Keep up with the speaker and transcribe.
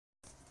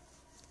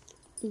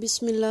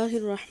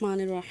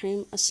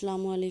बिस्मिल्लाहिर्रहमानिर्रहीम।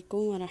 अस्सलामु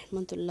अलैकुम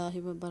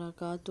वरहमतुल्लाहि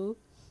वबरकातुह।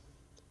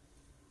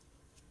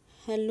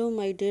 Hello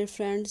my dear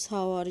friends,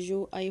 how are you?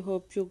 I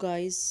hope you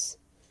guys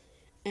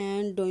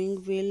and doing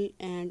well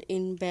and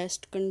in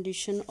best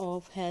condition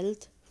of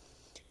health.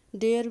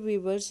 Dear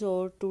viewers,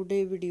 our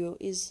today video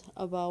is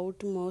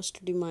about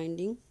most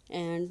demanding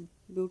and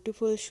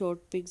beautiful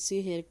short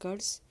pixie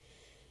haircuts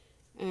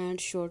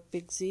and short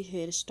pixie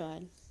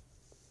hairstyle.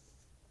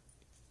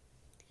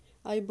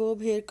 I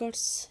bob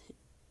haircuts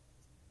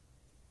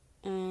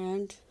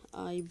and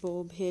I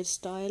bob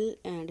hairstyle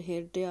and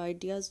hair day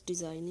ideas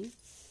designing.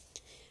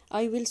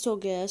 I will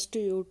suggest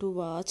you to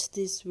watch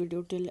this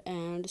video till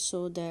end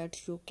so that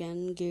you can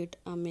get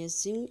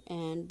amazing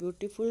and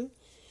beautiful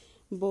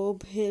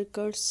bob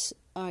haircuts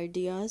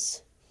ideas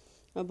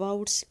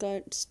about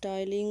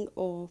styling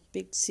of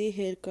pixie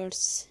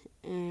haircuts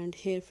and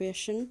hair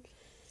fashion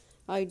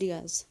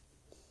ideas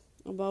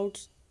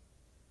about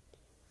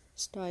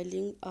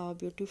styling a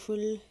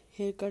beautiful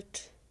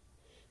haircut.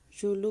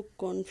 You look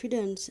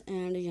confident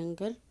and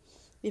younger.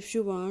 If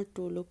you want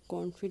to look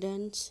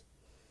confident,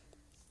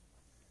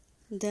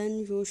 then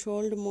you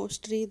should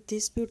master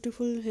this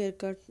beautiful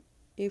haircut.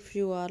 If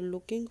you are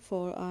looking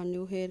for a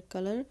new hair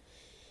color,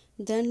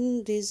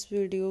 then this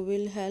video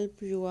will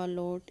help you a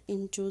lot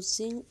in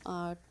choosing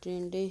a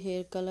trendy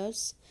hair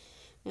colors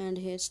and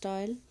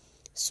hairstyle.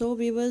 So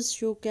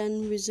viewers, you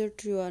can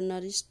visit your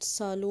nearest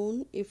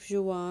salon if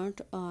you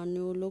want a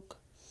new look.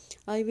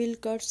 I will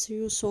cut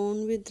you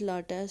soon with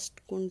latest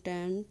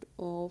content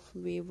of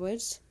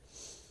viewers.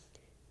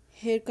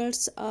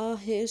 Haircuts are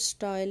hair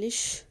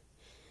stylish.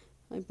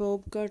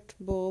 Bob cut,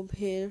 bob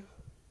hair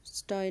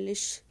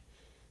stylish,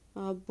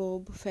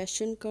 bob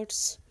fashion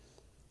cuts.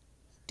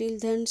 Till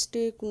then,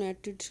 stay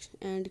connected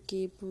and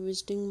keep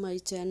visiting my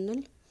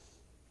channel.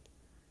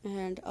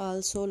 And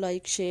also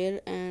like, share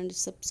and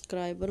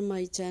subscribe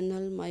my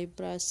channel by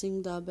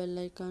pressing the bell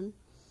icon.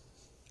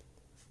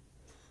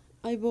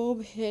 I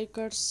bob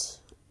haircuts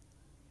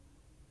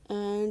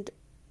and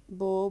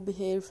bob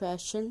hair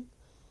fashion.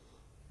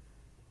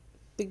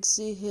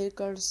 Pixie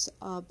haircuts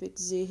are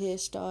pixie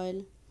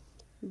hairstyle.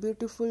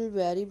 Beautiful,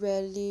 very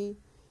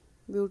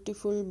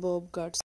beautiful bob cuts.